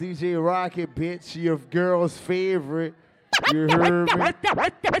DJROCKYY, bitch, your girl's favorite. You heard me?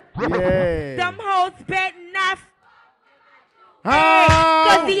 Yeah. Them hoes bet enough.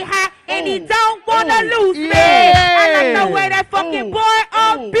 Cause he hot and he don't wanna lose me. And I know where that fucking boy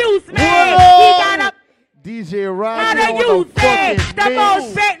abuse me. He got a DJROCKYY gotta use it. Them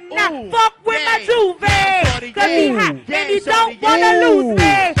hoes bet enough. Fuck with my juve. Cause he hot and he don't wanna lose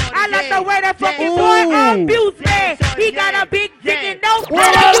me. I like the way that fucking boy abuse me. He got a big dick and no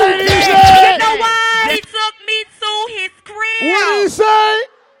wanna lose me. You know why? He took me to his crib. What did he say?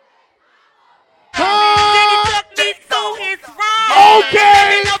 Then he took me to his room.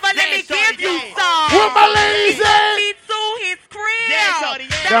 Okay. Let me give you some. What my lady He took said? me to his crib.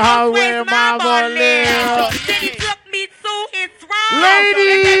 The house where mama live. Then he took me to his room.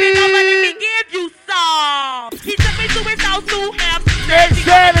 Ladies. Let me give you some. He took me to his house to have Next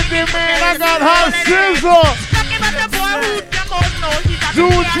Saturday, man, I got hot sizzle. talking about the boy who the most knows. He's a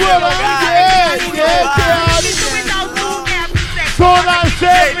June 12th, yeah. He took me to his house to have sex. So I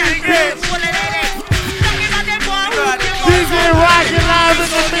said, DJROCKYY live in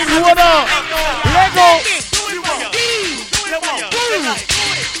the mix. What up? Let go.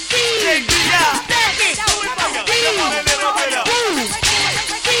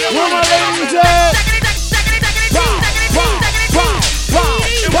 Where my ladies at?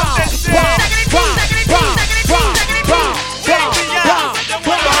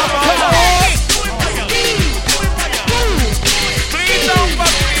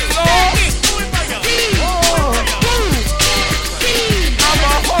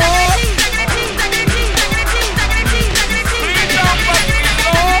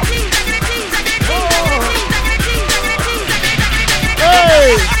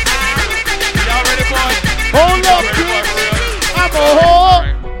 Hold up, bitch. I'm a whore.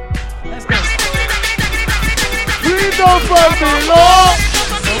 Let's go. Please don't fuck me, Lord.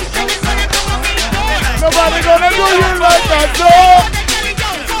 Nobody gonna do you like that, dog.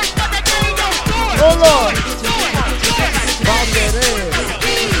 Hold on. Bounce that in.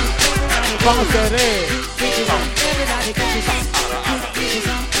 Bounce that in.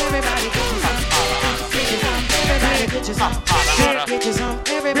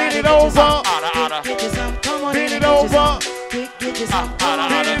 Bend it over. Bend it over.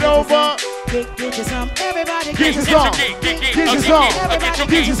 Bend it over. Get you some. Get you some. Get you some.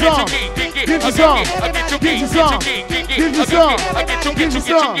 Get you some. Get you some. Get you some. Get you some. Get you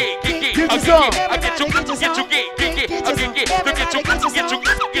some. Get you some.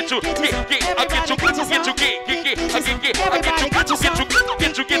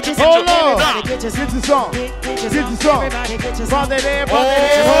 Hold on. Get you some. Get you some. Pop that in. Pop that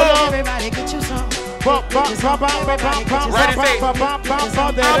in. Hold on. Pop, pop, pop, pop, pop, pop, pop, pop, pop,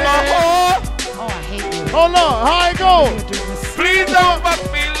 pop that in. Oh, I hate you. Hold on. How it go? Please don't fuck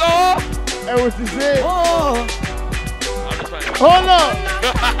me, Lord. Hey, what you say? Oh. Hold on.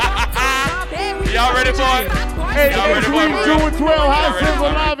 Y'all ready for it? Hey, Y'all next ready for it, week, bro? June 12th, High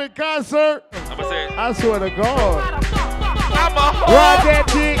Single Live in concert. I'ma say it. I swear to God. I'm a whore. Ride that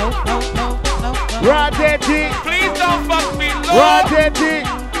dick. Ride that dick. Please don't fuck me, Lord. Ride that dick.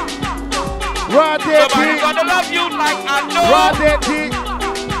 Ride that Somebody dick. gonna love you like I know. Ride that dick.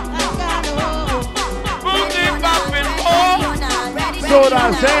 Boom, poppin', whore. So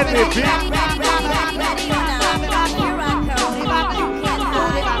that Saturday, bitch.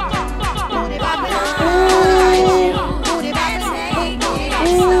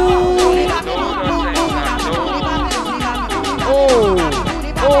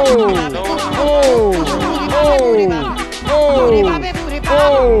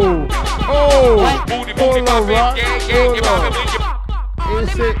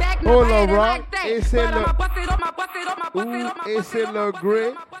 Hold on, Rock. It's in Lil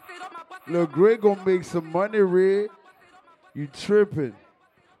Greg. Lil Greg gonna make some money, Red. You tripping.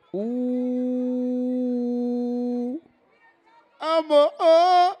 Ooh. I'm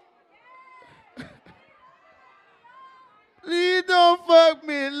a Please don't fuck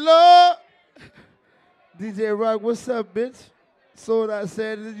me, Lord. DJ Rock, what's up, bitch? So what I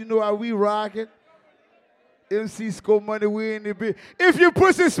said, you know how we rockin'. MC SCOMONEY, we in the bit. If your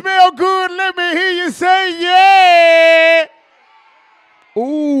pussy smell good, let me hear you say yeah.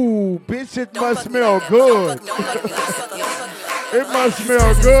 Ooh, bitch, it must smell good. It must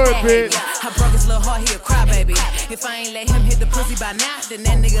smell good, bitch. I broke his little heart, he a crybaby. If I ain't let him hit the pussy by now, then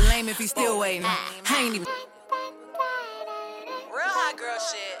that nigga lame if he still waiting. I ain't even. Real hot girl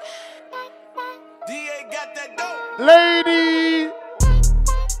shit. DA got that dope. Ladies.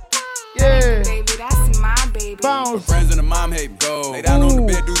 Yeah. Baby, that's my baby. Bounce. Friends and the mom hate go. Lay down on the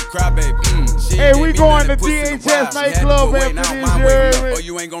bed, do the cry, baby. She Hey, we going to DHS nightclub after this, oh,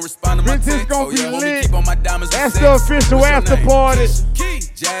 you ain't gonna respond to my bitch, text. it's gonna Oh, be yeah, homie, lit. keep on my diamonds. That's the official after party.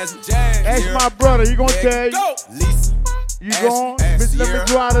 Jazz. That's my brother. He gonna tell you. Lisa. You going? Bitch, let me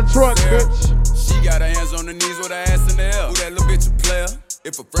drive the truck, bitch. She got her hands on her knees with her ass in the air. Who that little bitch a player?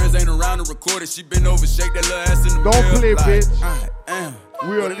 If her friends ain't around to record it, she been over, shake that little ass in the Don't mirror. play, Like, bitch.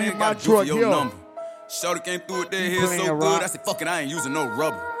 We'll leave my truck here. Shorty came through with that hair so good, I said, fuck it, I ain't using no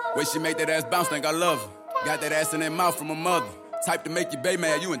rubber. Way she make that ass bounce, think I love her. Got that ass in that mouth from her mother. Type to make your bae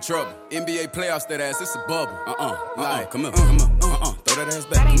mad, you in trouble. NBA playoffs, that ass, it's a bubble. Come on. Throw that ass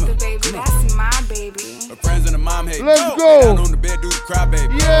back. That ain't the baby, that's my baby. Her friends and her mom hate. Let's go. Lay down on the bed, do the cry,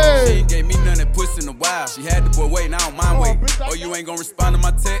 baby. Yeah. She ain't gave me none that puss in a while. She had the boy waiting, I don't mind waiting. Oh, you ain't gonna respond to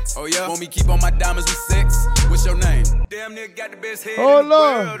my text? Oh, yeah? Want me keep on my diamonds with sex? What's your name? Damn nigga got the best head in the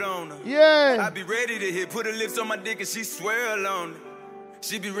world on her. Yeah. I be ready to hit, put her lips on my dick and she swirl on it.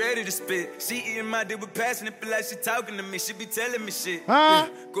 She be ready to spit. She eating my dick with passion and feel like she talking to me. She be telling me shit. Huh?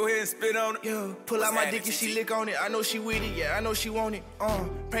 Yeah, go ahead and spit on it. Yo, pull out my dick and she lick on it. I know she with it, yeah, I know she want it.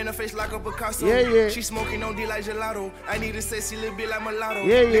 Paint her face like a Picasso. Yeah. She smoking on D like gelato. I need a sexy little bit like mulatto.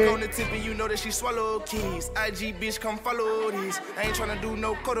 Yeah. Lick on the tip and you know that she swallow keys. IG bitch, come follow these. I ain't tryna do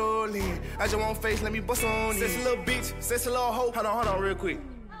no cuddling. I just want face, let me bust on these. Sexy little bitch, sexy little hoe. Hold on, real quick.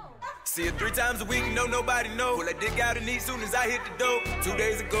 See her 3 times a week, nobody know. Pull that dick out and eat soon as I hit the door. 2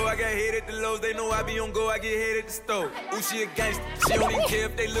 days ago, I got hit at the Lowe's. They know I be on go, I get hit at the store. Ooh, she a gangster. She don't even care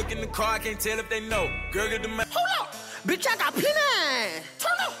if they look in the car. I can't tell if they know. Girl, get the man. Hold up, bitch, I got plenty.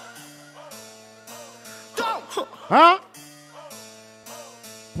 Turn up. Don't. Huh?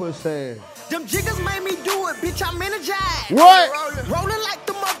 Pussy. Them jiggers made me do it, bitch, I'm energized. What? Rolling like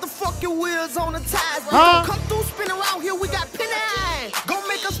the motherfucking wheels on the tires. Huh? Come through, spin around here, we got penny. Gon'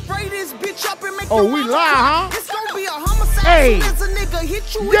 make us spray this bitch up and make Oh, your we mama lie, cry. huh? It's gonna be a homicide. Hey. As a nigga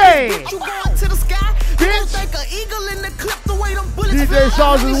hit you with Yeah. this bitch, you going to the sky. You Bitch. gon' think an eagle in the clip, the way them bullets DJ fly.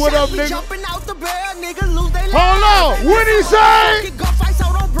 Sausage, what up, Be nigga? Jumping out the barrel, nigga, lose they Hold on, what'd he say?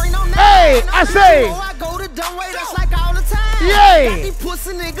 Hey, I say. I go to Dunway, that's like all the time. Yay. Got these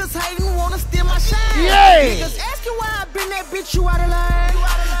pussy niggas hating, wanna steal my shine. Yay. Niggas ask you why I been that bitch, you out of line.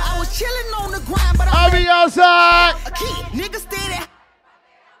 I was chilling on the grind, but I'll be outside. a kid. Niggas steady.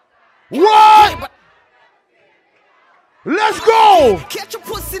 What? Let's go. Catch a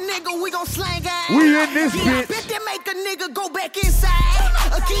pussy nigga, we gon' slang guys. We in this I bitch. bet they make a nigga go back inside.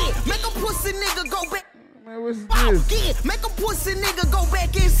 Again, make a pussy nigga go back. Man, what's Again, this? make a pussy nigga go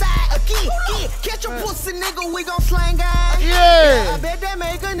back inside. Again, catch a pussy nigga, we gon' slang guys. Yeah. I bet they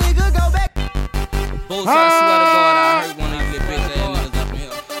make a nigga go back. Bulls, I swear to God, I heard one of you bitch ass niggas up in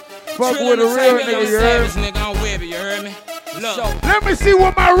here. Fuck with a real nigga, you heard? Savage nigga, I'm Webby, you heard me? Look, Let me see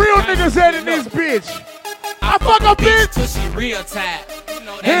what my real niggas at in this bitch. I fuck a bitch. till she real tight.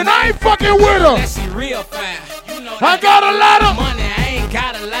 And I ain't fucking with her. That she real fine. I got a lot of money, I ain't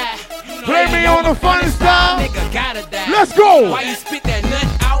gotta lie. Play me on the funny style. Nigga gotta die. Let's go. Why you spit that nut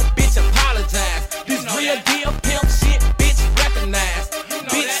out, bitch, apologize. This real deal pimp shit, bitch, recognize.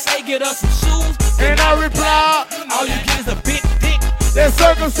 Bitch, say get us some shoes. And I reply, All you get is a big dick. that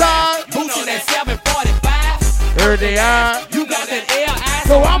circumcised. Boosting that 745. Here they are. You got that L.I.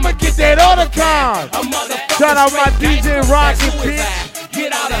 So I'ma get that other kind. A motherfucker Shout out my straight DJ gangster, Rocky, that's suicide. bitch.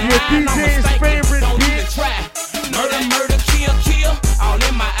 Get out of Your line, I'm DJ's a favorite don't even bitch. try. Murder, kill, all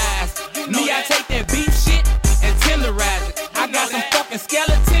in my eyes. Me, I take that beef shit and tenderize it. I got some fucking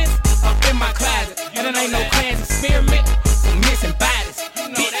skeletons up in my closet. And it ain't no class experiment for missing bodies.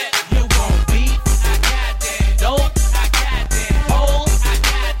 Bitch, you gon' beef, I got that. Dope, I got that. Hoes, I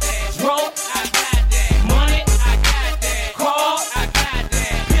got that. Smoke, I got that. Money, I got that. Car, I got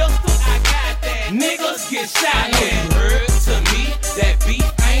that. Pistol, I got that. Niggas get shot. I know you heard to me that beef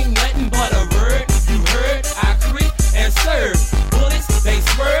ain't nothing but a word. You heard I creep and serve. Bullets, they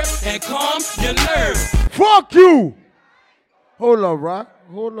swerve and calm your nerves. Fuck you. Hold up, Rock.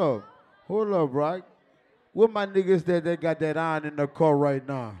 Hold up, Rock. What my niggas that got that iron in the car right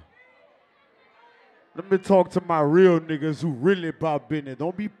now? Let me talk to my real niggas who really about business.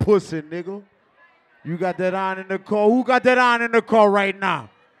 Don't be pussy, nigga. You got that iron in the car? Who got that iron in the car right now?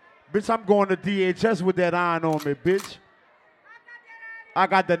 Bitch, I'm going to DHS with that iron on me, bitch. I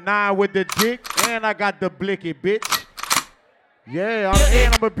got the 9 with the dick, and I got the blicky, bitch. Yeah,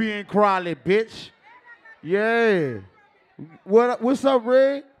 and I'ma be in Crowley, bitch. Yeah. What's up,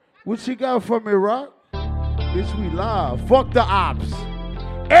 Ray? What you got for me, Rock? Bitch, we live. Fuck the ops.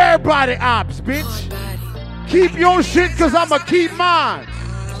 Everybody ops, bitch. Keep your shit, cause I'ma keep mine.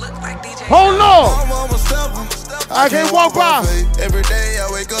 Hold on. I can't walk by. Every day I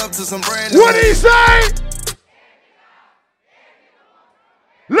wake up to some brand new. What'd he say?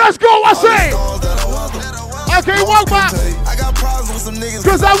 Let's go, I say. I can't walk by. I got problems with some niggas.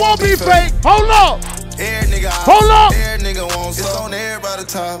 Cause I won't be fake. Hold up. Every nigga Hold up. Every nigga wants it's on everybody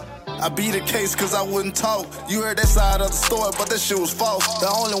top. I beat the case cause I wouldn't talk. You heard that side of the story, but that shit was false. The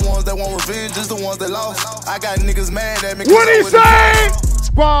only ones that want revenge is the ones that lost. I got niggas mad at me. What he say?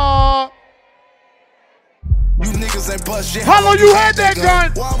 Squad. You niggas ain't bust yet. How long you had that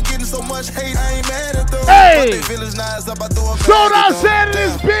gun? Why I'm getting so much hate, I ain't mad at them. Hey! So I said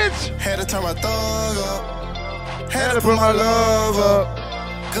this bitch. Had to turn my thug up. Had to put my love up.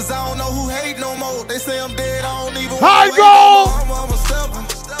 Cause I don't know who hate no more. They say I'm dead, I don't even I wait go! no more. I'm a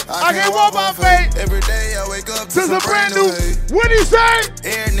stepper. I can't walk my fate. Every day I wake up to This some a brand new. hate. What he say?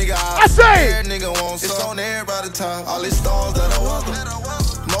 Every nigga I say. Every nigga wants it's on everybody time. All these stars that I welcome.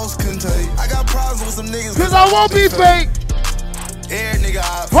 Most couldn't take. I got problems with some niggas. Cause I won't be fake. Every nigga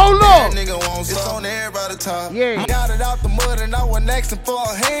hold up. Every nigga wants it's on everybody time. Yeah. Got it out the mud and I wasn't asking for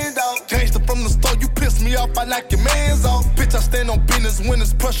a handout. Changed it from the store, you pissed me off, I knock your mans off. Bitch, I stand on business when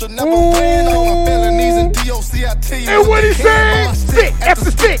it's pressure, never ran on my felonies and DOC, I tell you. And what he say? Stick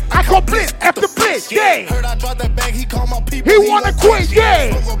after stick, I call blitz after blitz, yeah. Heard I dropped that bag, he called my people. He wanna quit,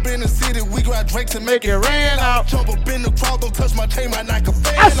 yeah. Smoke up in the city, we grab drinks and make it rain out. Jump up in the crowd, don't touch my chain, might knock a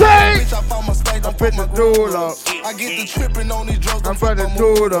fan. I say. Bitch, I found my state, I'm put the dude up. I get the tripping on these drugs, I'm putting the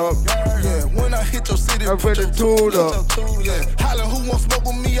dude up. Yeah, when I hit your city, I'm putting the dude up. Yeah, holla who wants smoke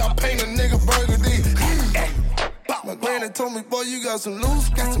with me, I paint a nigga burgundy. My granny told me, boy, you got some loose,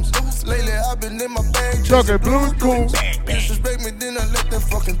 Lately, I've been in my bag, talking Bluetooth. Disrespect me, then I let that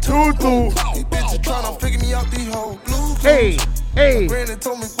fucking tutu. These bitches tryna figure me out, these whole blues. Hey, hey. My granny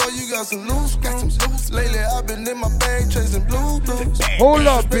told me, boy, you got some loose, Lately, I've been in my bag, chasing blue blues. Hold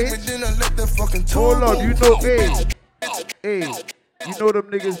up, bitch. Me, then I let that fucking tutu. Hold up, you know, hey, you know them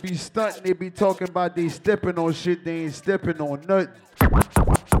niggas be stunting, they be talking about they stepping on shit, they ain't stepping on nothing.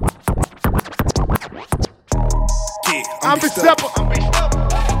 Yeah, I'm a stepper.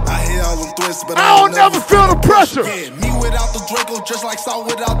 I hear all them threats, but I don't never feel the pressure. Yeah, me without the Draco, just like salt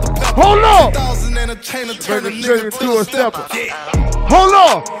without the pepper. Hold up. 2000 and a chain to turn a nigga to a stepper. Yeah. Hold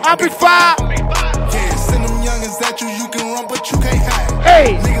on, I be fire. Yeah, send them youngins at you, you can run, but you can't hide.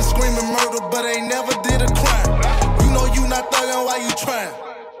 Hey. Niggas screaming murder, but they never did a crime. You know you not thuggin', why you trying?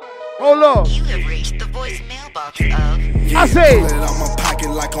 Hold up. You have reached the voicemail box of. I say, Pull it out my pocket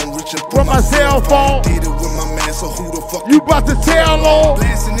like I'm reaching from my cell phone. Did it with my man, so who the fuck You about to tell on?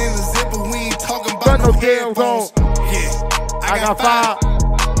 Blasting in the zipper, we ain't talking Got about no headphones. Yeah, I got five.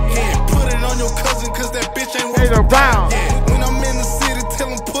 Yeah, put it on your cousin, cause that bitch ain't around. Yeah, when I'm in the city, tell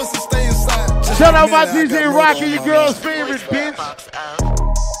them pussy stay inside. Just Shout out admit my it, I DJ got Rocky, murder your on girl's my favorite bitch.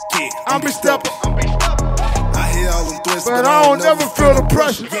 Yeah, I'm a stepper. I hear all them threats, But I don't never feel the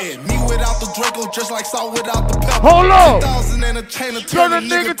pressure. Yeah, me without the Draco, just like salt without the pepper. Hold on. 2000 and a chain to Turn a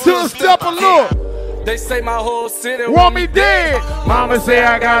nigga to a stepper, look. They say my whole city Want me dead. Mama say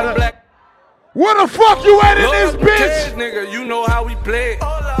I got a black. Where the fuck you at in this bitch? Nigga, you know how we play.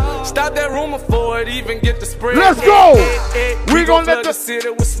 Stop that rumor for it, even get the spread. Let's go. We gon' let the city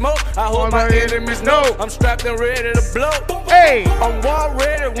with smoke. I hope my enemies know I'm strapped and ready to blow. Hey, I'm war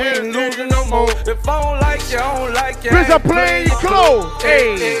ready, we ain't losing no more. If I don't like you, I don't like you. bitch, I'm playing your clothes.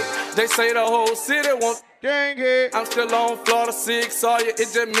 Hey, they say the whole city wants. gang it. I'm still on Florida 6, saw you, it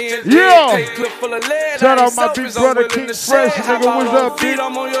just me and Yeah. Take clip full of lead. Shout I out ain't my big selfish, brother I'm King willing to Fresh, share. nigga, what's up, Feet, bitch?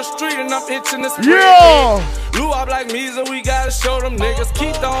 I'm on your street and I'm itching the spread. Yeah. Lou up like Misa, we gotta show them niggas.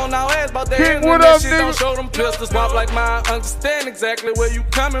 Keep throwing our ass about that King, what up, shit, nigga? don't show them pistols. Wop like mine, understand exactly where you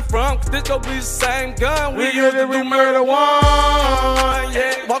coming from. Cause this gon' be the same gun we used to do murder one.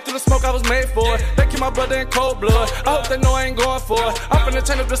 Yeah, walk through the smoke, I was made for it. They keep my brother in cold blood. I hope they know I ain't going for it. I'm finna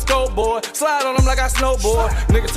turn up the scope board. Slide on them like I snowboard. Niggas